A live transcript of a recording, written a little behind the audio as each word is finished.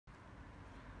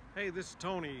Hey, this is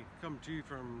Tony coming to you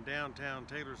from downtown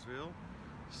Taylorsville,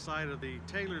 site of the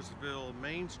Taylorsville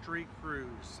Main Street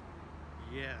Cruise.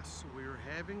 Yes, we are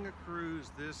having a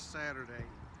cruise this Saturday.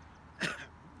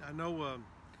 I know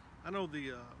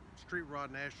the Street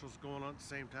Rod Nationals going on at the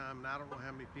same time, and I don't know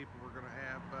how many people we're going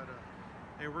to have, but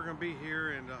hey, we're going to be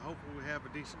here, and hopefully we have a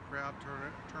decent crowd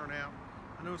turn out.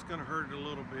 I know it's going to hurt it a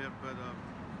little bit, but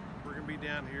we're going to be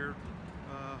down here.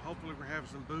 Hopefully we're having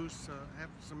some booths, have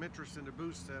some interest in the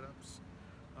booth setups.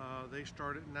 They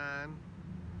start at 9.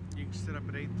 You can set up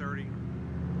at 8:30.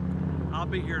 I'll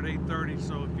be here at 8:30,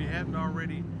 so if you haven't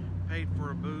already paid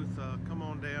for a booth, come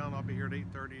on down. I'll be here at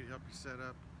 8:30 to help you set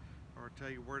up or tell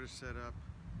you where to set up.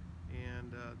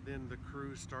 And then the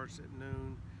cruise starts at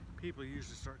noon. People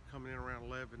usually start coming in around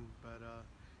 11, but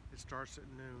it starts at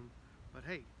noon. But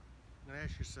hey, I'm gonna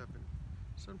ask you something.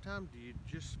 Sometimes do you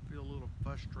just feel a little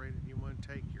frustrated and you want to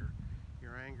take your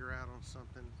anger out on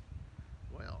something?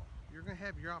 Well, you're going to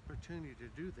have your opportunity to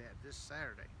do that this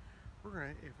Saturday.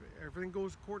 If everything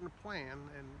goes according to plan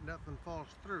and nothing falls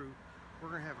through, we're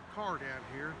going to have a car down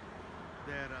here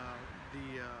that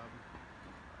the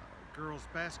girls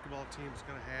basketball team is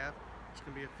going to have. It's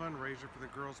going to be a fundraiser for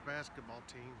the girls basketball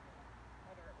team.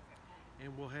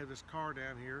 And we'll have this car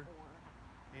down here,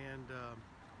 and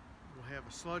we'll have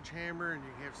a sledgehammer, and you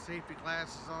can have safety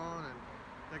glasses on, and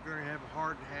they're going to have a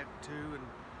hard hat too. And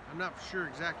I'm not sure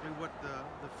exactly what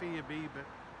the fee will be, but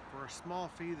for a small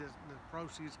fee, the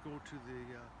proceeds go to the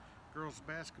girls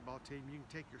basketball team. You can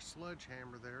take your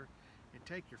sledgehammer there and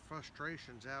take your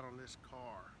frustrations out on this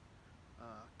car.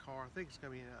 I think it's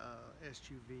going to be an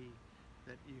SUV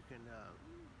that you can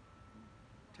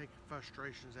take your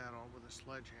frustrations out on with a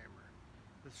sledgehammer.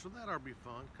 So that ought to be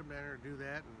fun. Come down here and do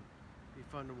that, and be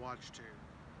fun to watch too.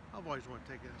 I've always wanted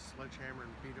to take a sledgehammer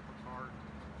and beat up a car.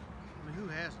 I mean, who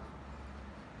hasn't?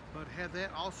 But had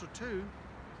that also too.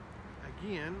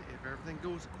 Again, if everything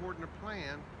goes according to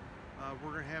plan,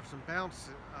 we're going to have some bounce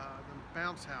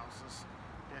houses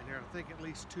down here. I think at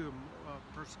least two.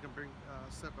 A person can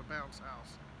set up a bounce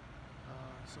house.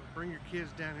 So bring your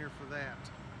kids down here for that.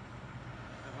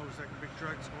 I hope that big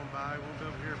truck's going by. Won't be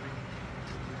able to hear me.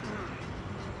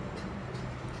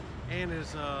 And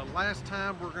as last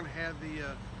time, we're going to have the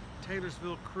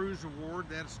Taylorsville Cruise Award.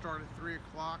 That'll start at 3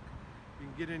 o'clock. You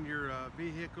can get in your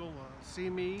vehicle, see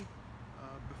me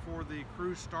before the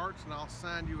cruise starts, and I'll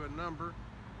sign you a number.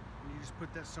 And you just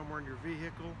put that somewhere in your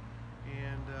vehicle.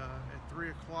 And at 3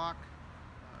 o'clock,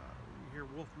 you hear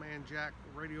Wolfman Jack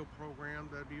radio program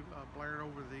that'll be blaring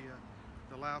over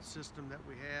the loud system that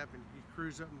we have. And you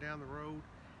cruise up and down the road,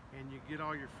 and you get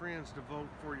all your friends to vote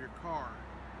for your car.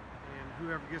 And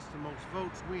whoever gets the most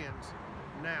votes wins.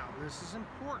 Now, this is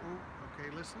important,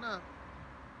 okay, listen up.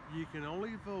 You can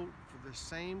only vote for the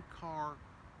same car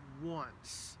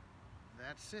once.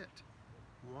 That's it,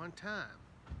 one time.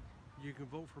 You can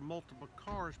vote for multiple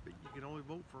cars, but you can only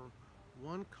vote for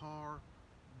one car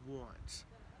once.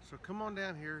 So come on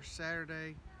down here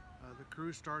Saturday. The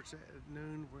cruise starts at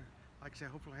noon. Like I said,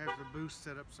 hopefully we'll have the booth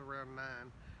setups around 9.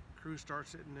 Cruise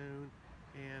starts at noon,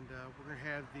 and we're gonna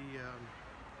have the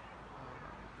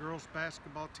girls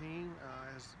basketball team,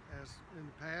 as in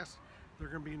the past. They're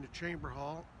going to be in the chamber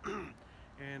hall,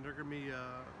 and they're going to be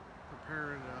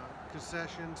preparing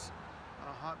concessions,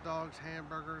 hot dogs,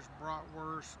 hamburgers,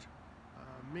 bratwurst,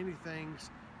 many things,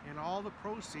 and all the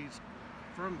proceeds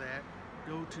from that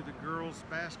go to the girls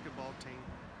basketball team.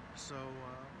 So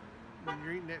when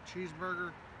you're eating that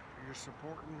cheeseburger, you're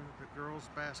supporting the girls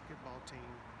basketball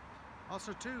team.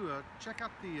 Also too, check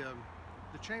out the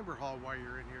chamber hall while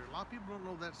you're in here. A lot of people don't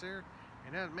know that's there,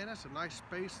 and man, that's a nice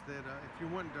space that if you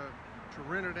want to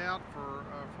rent it out for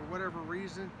whatever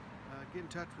reason, get in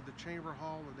touch with the chamber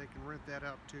hall and they can rent that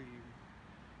out to you.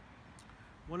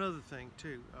 One other thing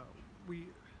too,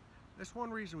 that's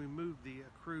one reason we moved the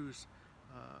cruise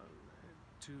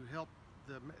to help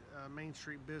the Main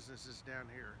Street businesses down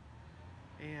here,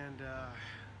 and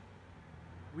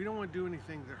we don't want to do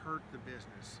anything to hurt the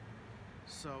business.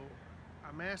 So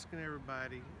I'm asking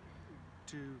everybody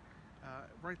to,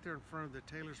 right there in front of the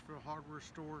Taylorsville hardware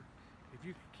store, if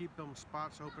you could keep them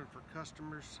spots open for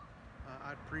customers,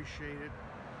 I'd appreciate it.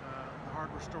 The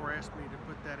hardware store asked me to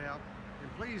put that out,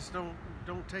 and please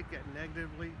don't take that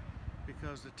negatively,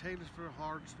 because the Taylorsville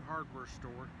hardware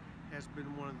store has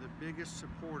been one of the biggest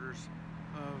supporters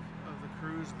of the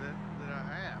cruise that I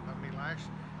have. I mean,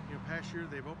 past year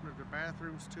they've opened up their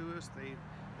bathrooms to us. They've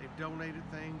donated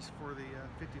things for the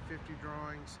 50/50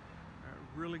 drawings.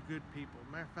 Really good people.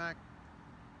 Matter of fact,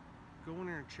 go in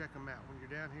there and check them out when you're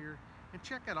down here, and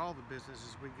check out all the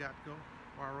businesses we got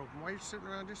while we're open. While you're sitting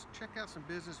around, just check out some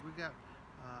business. We got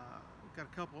got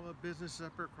a couple of businesses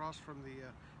up here across from the,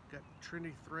 got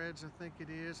Trinity Threads, I think it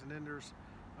is, and then there's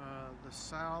the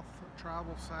South,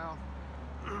 Tribal South.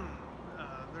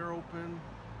 They're open,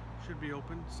 should be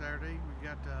open Saturday. We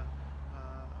got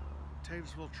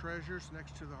Taylorsville Treasures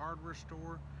next to the hardware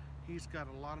store. He's got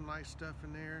a lot of nice stuff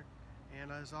in there.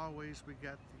 And as always, we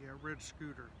got the red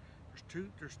scooter.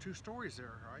 There's two stories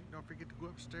there, all right? Don't forget to go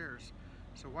upstairs.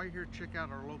 So while you're here, check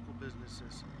out our local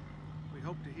businesses. We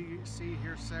hope to see you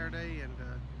here Saturday, and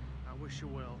I wish you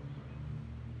well.